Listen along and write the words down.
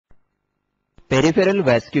Peripheral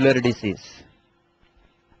vascular disease.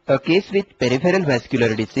 A case with peripheral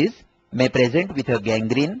vascular disease may present with a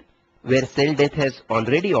gangrene where cell death has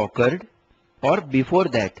already occurred, or before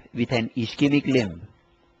that with an ischemic limb.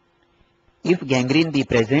 If gangrene be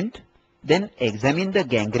present, then examine the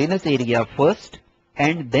gangrenous area first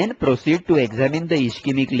and then proceed to examine the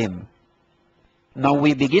ischemic limb. Now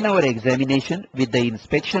we begin our examination with the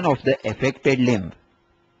inspection of the affected limb.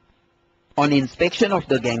 On inspection of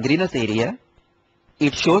the gangrenous area,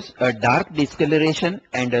 it shows a dark discoloration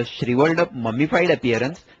and a shriveled up mummified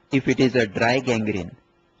appearance if it is a dry gangrene.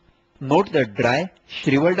 Note the dry,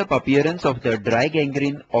 shriveled up appearance of the dry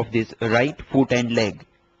gangrene of this right foot and leg.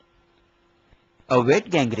 A wet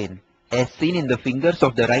gangrene, as seen in the fingers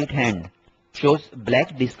of the right hand, shows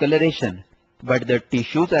black discoloration, but the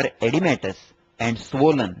tissues are edematous and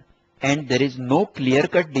swollen, and there is no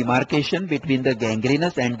clear-cut demarcation between the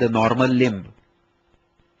gangrenous and the normal limb.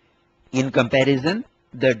 In comparison,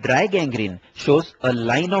 the dry gangrene shows a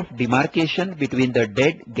line of demarcation between the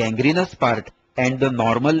dead gangrenous part and the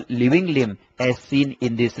normal living limb as seen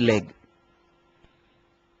in this leg.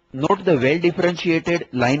 Note the well-differentiated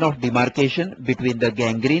line of demarcation between the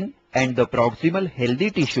gangrene and the proximal healthy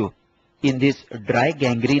tissue in this dry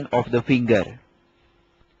gangrene of the finger.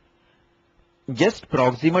 Just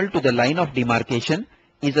proximal to the line of demarcation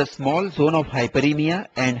is a small zone of hyperemia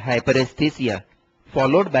and hyperesthesia,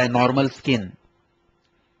 followed by normal skin.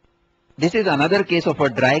 This is another case of a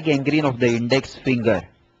dry gangrene of the index finger.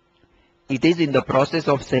 It is in the process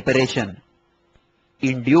of separation.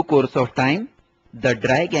 In due course of time, the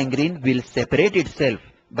dry gangrene will separate itself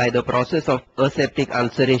by the process of aseptic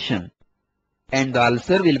ulceration, and the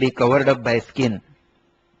ulcer will be covered up by skin.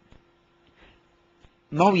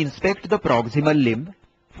 Now inspect the proximal limb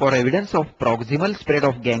for evidence of proximal spread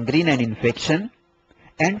of gangrene and infection,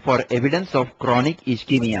 and for evidence of chronic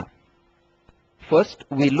ischemia. First,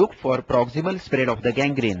 we look for proximal spread of the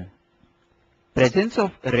gangrene. Presence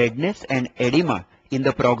of redness and edema in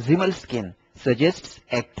the proximal skin suggests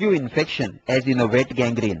active infection as in a wet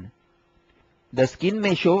gangrene. The skin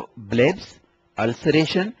may show blebs,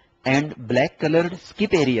 ulceration and black colored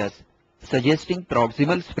skip areas suggesting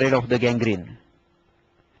proximal spread of the gangrene.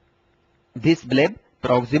 This bleb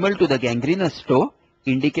proximal to the gangrenous toe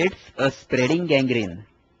indicates a spreading gangrene.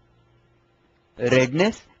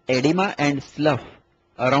 Redness, edema and slough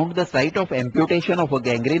around the site of amputation of a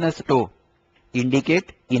gangrenous toe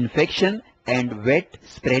indicate infection and wet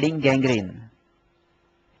spreading gangrene.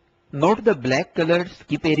 Note the black colored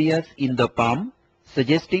skip areas in the palm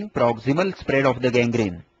suggesting proximal spread of the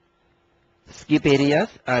gangrene. Skip areas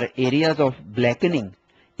are areas of blackening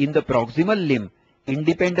in the proximal limb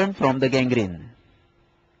independent from the gangrene.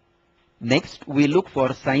 Next, we look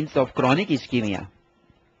for signs of chronic ischemia.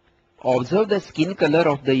 Observe the skin color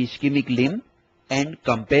of the ischemic limb and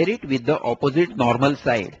compare it with the opposite normal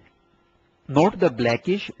side. Note the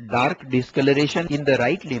blackish dark discoloration in the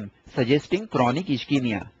right limb suggesting chronic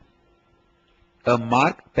ischemia. A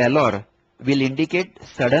marked pallor will indicate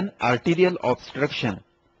sudden arterial obstruction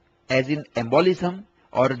as in embolism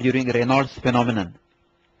or during Raynaud's phenomenon.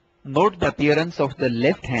 Note the appearance of the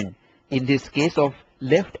left hand in this case of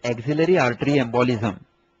left axillary artery embolism.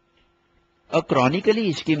 A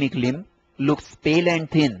chronically ischemic limb looks pale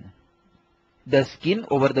and thin. The skin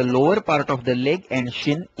over the lower part of the leg and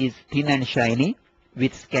shin is thin and shiny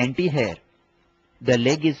with scanty hair. The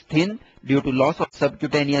leg is thin due to loss of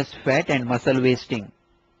subcutaneous fat and muscle wasting.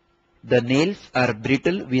 The nails are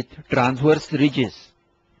brittle with transverse ridges.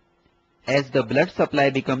 As the blood supply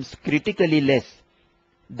becomes critically less,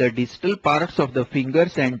 the distal parts of the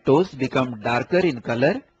fingers and toes become darker in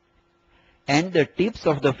color, and the tips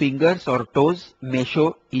of the fingers or toes may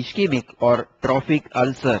show ischemic or trophic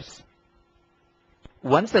ulcers.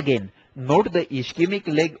 Once again, note the ischemic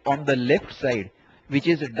leg on the left side, which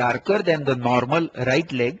is darker than the normal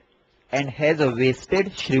right leg and has a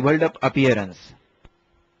wasted, shriveled up appearance.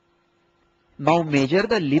 Now measure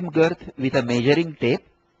the limb girth with a measuring tape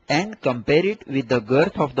and compare it with the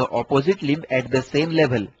girth of the opposite limb at the same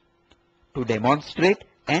level to demonstrate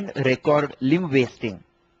and record limb wasting.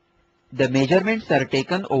 The measurements are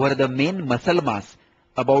taken over the main muscle mass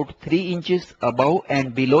about 3 inches above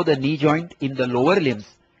and below the knee joint in the lower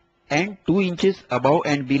limbs and 2 inches above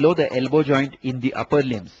and below the elbow joint in the upper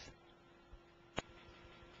limbs.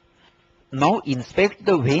 Now inspect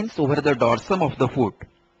the veins over the dorsum of the foot.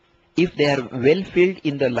 If they are well filled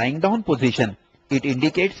in the lying down position, it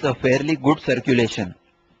indicates a fairly good circulation.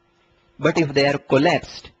 But if they are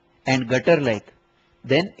collapsed and gutter-like,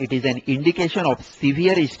 then it is an indication of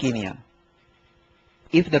severe ischemia.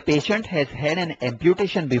 If the patient has had an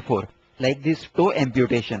amputation before, like this toe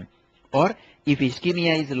amputation, Or if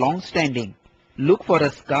ischemia is long-standing, look for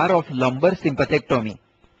a scar of lumbar sympathectomy,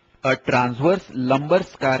 a transverse lumbar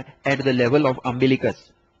scar at the level of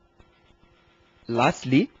umbilicus.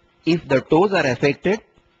 Lastly, if the toes are affected,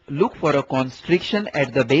 look for a constriction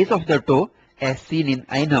at the base of the toe as seen in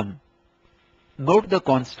Einham. Note the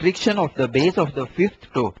constriction of the base of the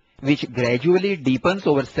fifth toe, which gradually deepens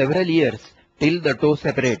over several years till the toe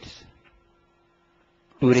separates.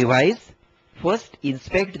 To revise, first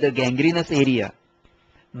inspect the gangrenous area.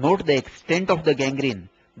 Note the extent of the gangrene,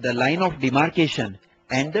 the line of demarcation,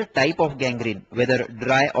 and the type of gangrene, whether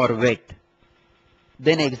dry or wet.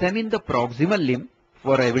 Then examine the proximal limb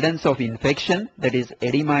for evidence of infection, that is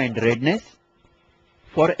edema and redness,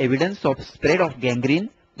 for evidence of spread of gangrene,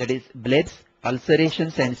 that is blebs,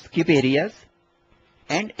 ulcerations and skip areas,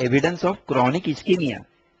 and evidence of chronic ischemia,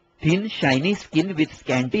 thin shiny skin with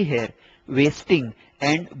scanty hair, wasting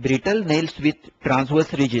and brittle nails with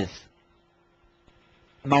transverse ridges.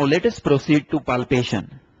 Now let us proceed to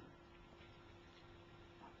palpation.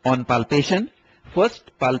 On palpation,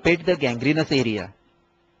 first palpate the gangrenous area.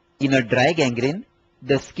 In a dry gangrene,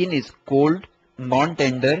 the skin is cold,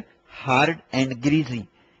 non-tender, hard and greasy.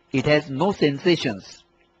 It has no sensations.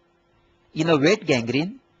 In a wet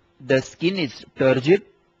gangrene, the skin is turgid,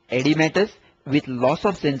 edematous with loss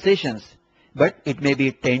of sensations, but it may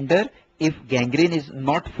be tender if gangrene is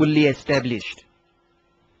not fully established.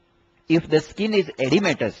 If the skin is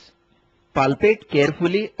edematous, palpate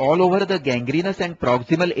carefully all over the gangrenous and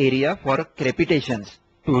proximal area for crepitations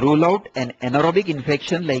to rule out an anaerobic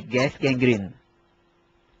infection like gas gangrene.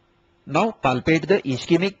 Now palpate the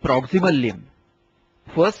ischemic proximal limb.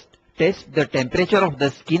 First, test the temperature of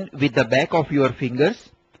the skin with the back of your fingers,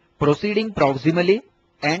 proceeding proximally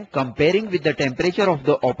and comparing with the temperature of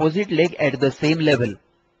the opposite leg at the same level.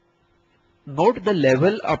 Note the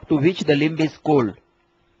level up to which the limb is cold.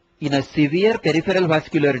 In a severe peripheral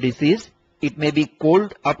vascular disease, it may be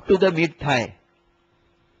cold up to the mid-thigh.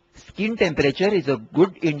 Skin temperature is a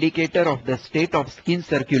good indicator of the state of skin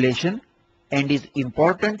circulation and is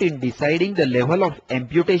important in deciding the level of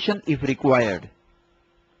amputation if required.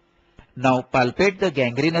 Now palpate the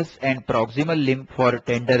gangrenous and proximal limb for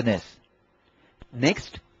tenderness.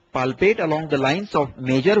 Next, palpate along the lines of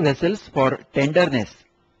major vessels for tenderness,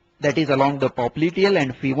 that is along the popliteal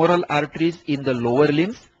and femoral arteries in the lower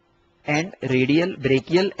limbs and radial,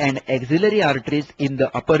 brachial and axillary arteries in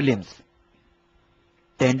the upper limbs.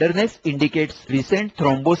 Tenderness indicates recent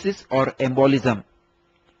thrombosis or embolism.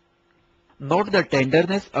 Note the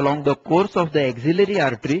tenderness along the course of the axillary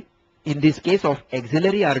artery, in this case of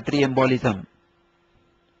axillary artery embolism.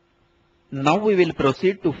 Now we will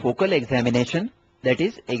proceed to focal examination, that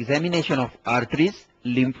is examination of arteries,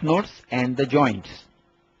 lymph nodes and the joints.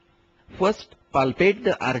 First, palpate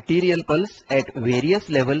the arterial pulse at various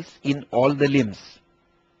levels in all the limbs.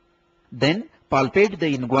 Then palpate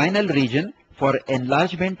the inguinal region for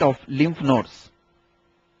enlargement of lymph nodes.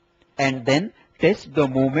 And then test the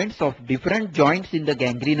movements of different joints in the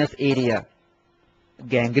gangrenous area.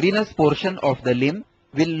 Gangrenous portion of the limb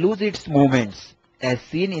will lose its movements, as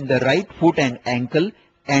seen in the right foot and ankle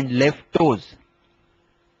and left toes.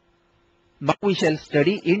 Now we shall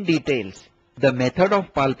study in details the method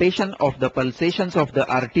of palpation of the pulsations of the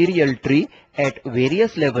arterial tree at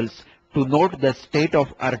various levels to note the state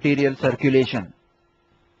of arterial circulation.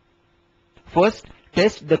 First,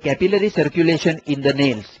 test the capillary circulation in the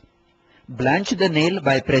nails. Blanch the nail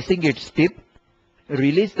by pressing its tip,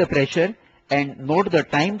 release the pressure and note the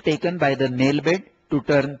time taken by the nail bed to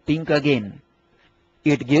turn pink again.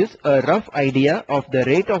 It gives a rough idea of the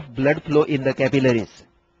rate of blood flow in the capillaries.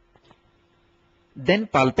 Then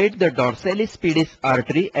palpate the dorsalis pedis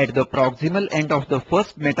artery at the proximal end of the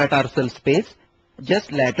first metatarsal space,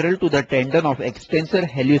 just lateral to the tendon of extensor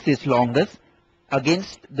hallucis longus,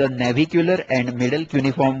 against the navicular and middle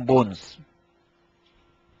cuneiform bones.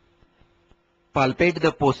 Palpate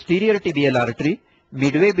the posterior tibial artery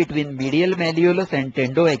midway between medial malleolus and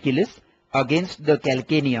tendoachilles against the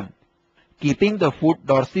calcaneum, keeping the foot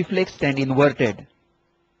dorsiflexed and inverted.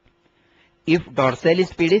 If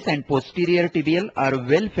dorsalis pedis and posterior tibial are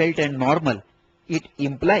well felt and normal, it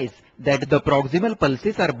implies that the proximal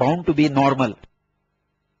pulses are bound to be normal.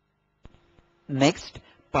 Next,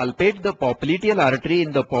 palpate the popliteal artery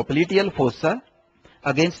in the popliteal fossa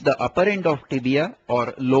against the upper end of tibia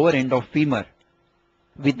or lower end of femur.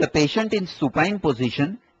 With the patient in supine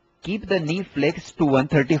position, keep the knee flexed to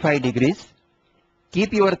 135 degrees.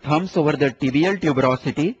 Keep your thumbs over the tibial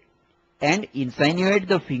tuberosity and insinuate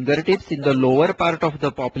the fingertips in the lower part of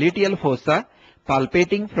the popliteal fossa,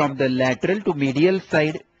 palpating from the lateral to medial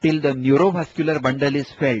side till the neurovascular bundle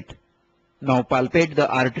is felt. Now palpate the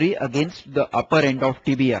artery against the upper end of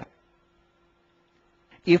tibia.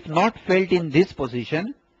 If not felt in this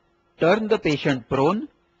position, turn the patient prone,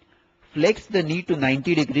 flex the knee to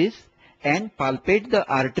 90 degrees and palpate the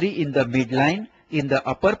artery in the midline in the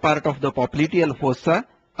upper part of the popliteal fossa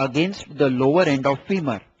against the lower end of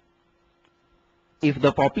femur. If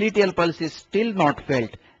the popliteal pulse is still not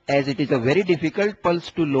felt, as it is a very difficult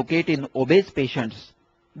pulse to locate in obese patients,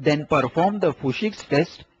 then perform the Fuchs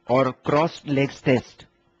test or crossed legs test.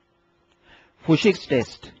 Fuchs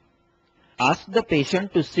test. Ask the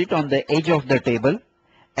patient to sit on the edge of the table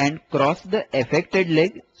and cross the affected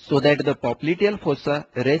leg so that the popliteal fossa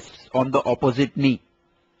rests on the opposite knee.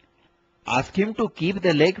 Ask him to keep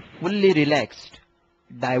the leg fully relaxed.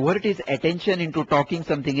 Divert his attention into talking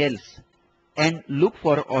something else and look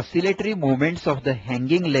for oscillatory movements of the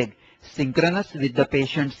hanging leg synchronous with the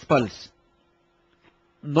patient's pulse.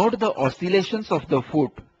 Note the oscillations of the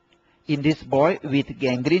foot in this boy with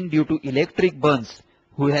gangrene due to electric burns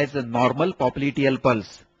who has a normal popliteal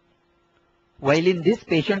pulse. While in this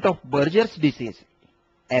patient of Berger's disease,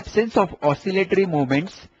 absence of oscillatory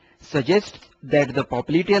movements suggests that the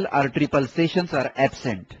popliteal artery pulsations are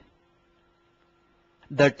absent.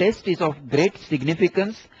 The test is of great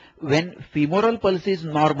significance when femoral pulse is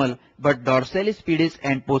normal but dorsalis pedis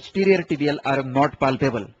and posterior tibial are not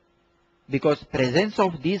palpable, because presence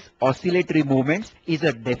of these oscillatory movements is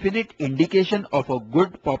a definite indication of a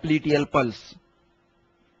good popliteal pulse.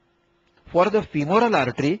 For the femoral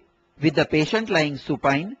artery, with the patient lying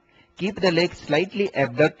supine, keep the leg slightly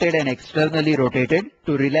abducted and externally rotated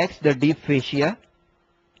to relax the deep fascia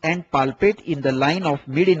and palpate in the line of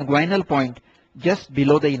mid-inguinal point just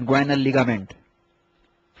below the inguinal ligament.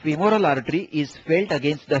 Femoral artery is felt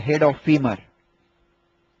against the head of femur.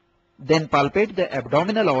 Then palpate the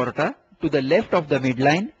abdominal aorta to the left of the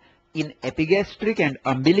midline in epigastric and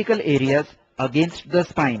umbilical areas against the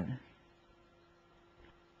spine.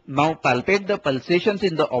 Now palpate the pulsations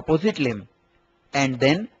in the opposite limb and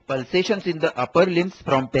then pulsations in the upper limbs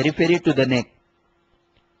from periphery to the neck.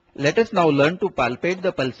 Let us now learn to palpate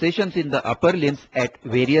the pulsations in the upper limbs at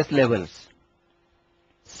various levels.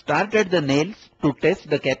 Start at the nails to test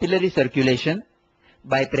the capillary circulation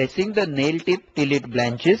by pressing the nail tip till it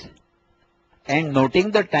blanches and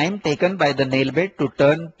noting the time taken by the nail bed to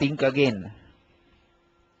turn pink again.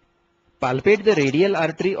 Palpate the radial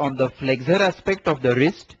artery on the flexor aspect of the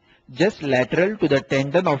wrist just lateral to the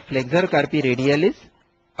tendon of flexor carpi radialis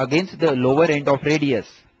against the lower end of radius.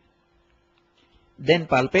 Then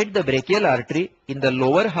palpate the brachial artery in the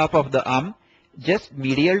lower half of the arm just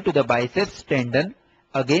medial to the biceps tendon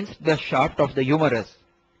against the shaft of the humerus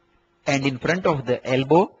and in front of the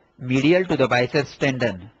elbow medial to the biceps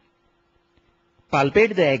tendon.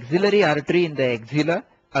 Palpate the axillary artery in the axilla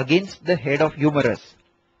against the head of humerus.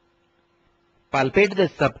 Palpate the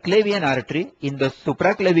subclavian artery in the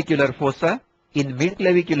supraclavicular fossa in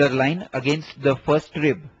midclavicular line against the first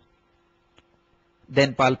rib.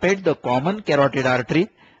 Then palpate the common carotid artery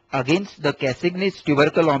against the Cassign's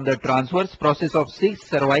tubercle on the transverse process of 6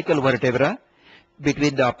 cervical vertebra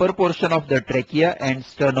between the upper portion of the trachea and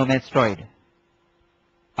sternomastoid.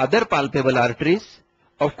 Other palpable arteries,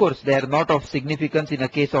 of course they are not of significance in a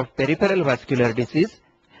case of peripheral vascular disease,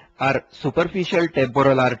 are superficial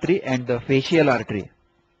temporal artery and the facial artery.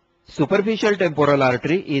 Superficial temporal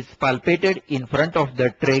artery is palpated in front of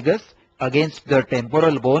the tragus against the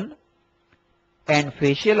temporal bone, and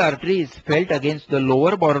facial artery is felt against the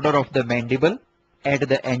lower border of the mandible at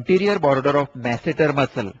the anterior border of masseter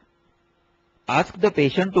muscle. Ask the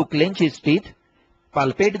patient to clench his teeth,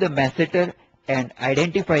 palpate the masseter and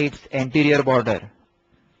identify its anterior border.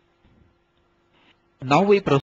 Now we proceed